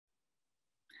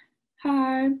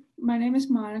Hi, my name is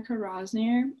Monika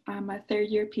Roznere. I'm a third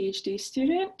year PhD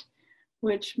student,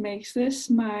 which makes this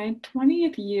my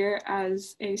 20th year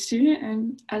as a student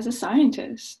and as a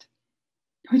scientist,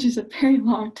 which is a very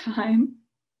long time.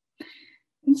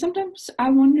 And sometimes I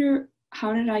wonder,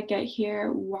 how did I get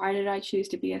here? Why did I choose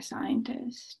to be a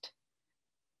scientist?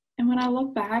 And when I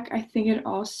look back, I think it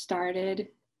all started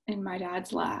in my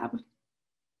dad's lab.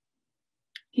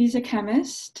 He's a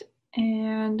chemist,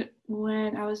 and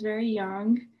when I was very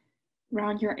young,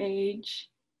 around your age,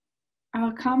 I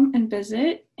would come and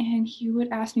visit, and he would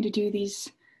ask me to do these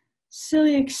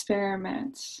silly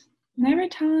experiments, never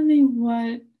telling me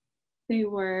what they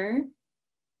were,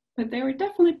 but they were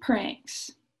definitely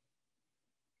pranks.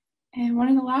 And one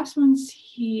of the last ones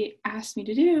he asked me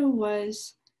to do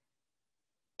was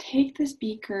take this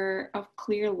beaker of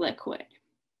clear liquid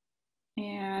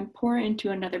and pour it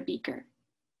into another beaker.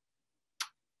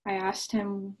 I asked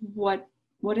him, what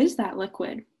is that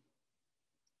liquid?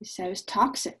 He said it was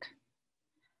toxic.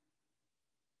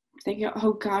 I'm thinking,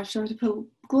 oh gosh, do I have to put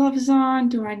gloves on?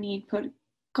 Do I need to put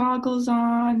goggles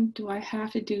on? Do I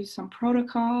have to do some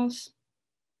protocols?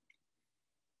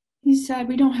 He said,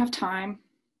 we don't have time.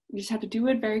 You just have to do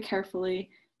it very carefully.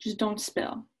 Just don't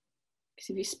spill. Because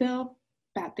if you spill,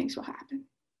 bad things will happen.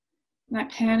 And I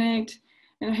panicked,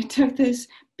 and I took this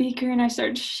beaker and I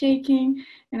started shaking,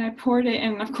 and I poured it,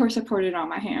 and of course I poured it on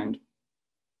my hand.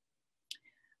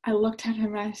 I looked at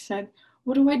him and I said,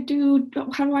 what do I do?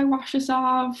 How do I wash this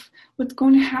off? What's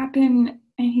going to happen?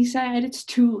 And he said, it's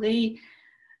too late.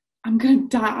 I'm going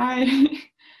to die.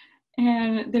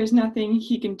 And there's nothing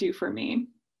he can do for me.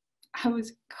 I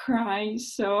was crying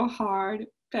so hard,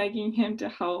 begging him to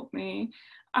help me.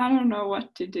 I don't know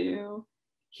what to do.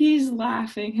 He's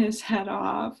laughing his head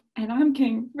off, and I'm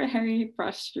getting very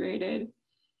frustrated.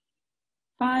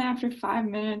 Finally, after 5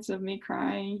 minutes of me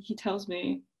crying, he tells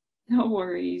me, no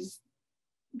worries,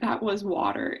 that was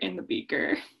water in the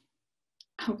beaker.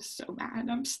 I was so mad.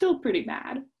 I'm still pretty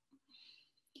mad.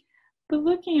 But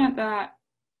looking at that,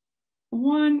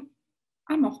 one,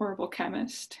 I'm a horrible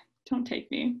chemist. Don't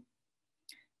take me.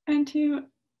 And two,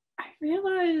 I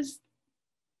realized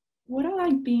what I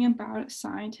like being about a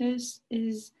scientist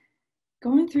is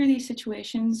going through these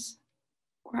situations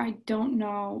where I don't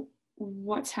know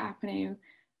what's happening,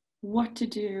 what to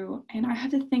do, and I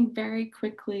have to think very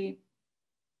quickly,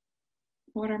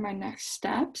 what are my next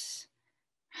steps?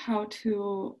 How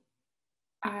do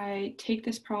I take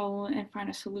this problem and find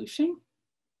a solution?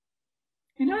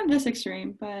 And not this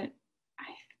extreme, but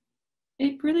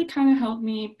it really kind of helped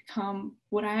me become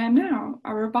what I am now,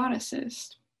 a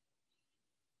roboticist.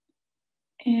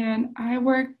 And I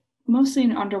work mostly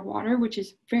in underwater, which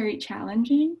is very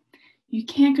challenging. You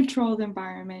can't control the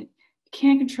environment. You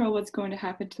can't control what's going to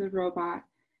happen to the robot.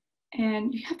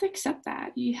 And you have to accept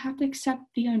that. You have to accept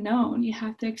the unknown. You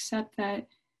have to accept that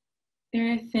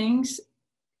there are things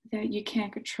that you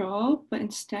can't control, but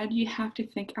instead you have to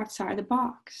think outside the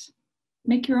box.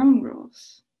 Make your own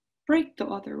rules. Break the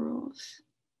other rules.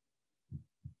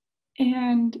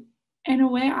 And in a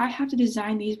way, I have to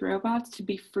design these robots to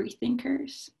be free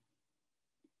thinkers.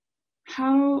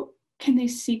 How can they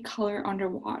see color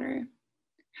underwater?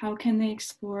 How can they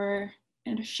explore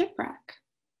in a shipwreck?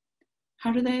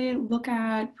 How do they look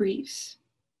at reefs?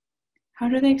 How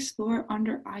do they explore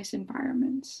under ice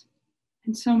environments?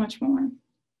 And so much more.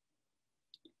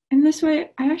 In this way,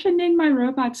 I actually named my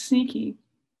robot Sneaky,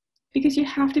 because you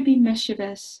have to be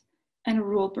mischievous and a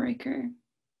rule breaker.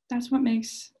 That's what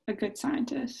makes a good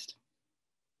scientist.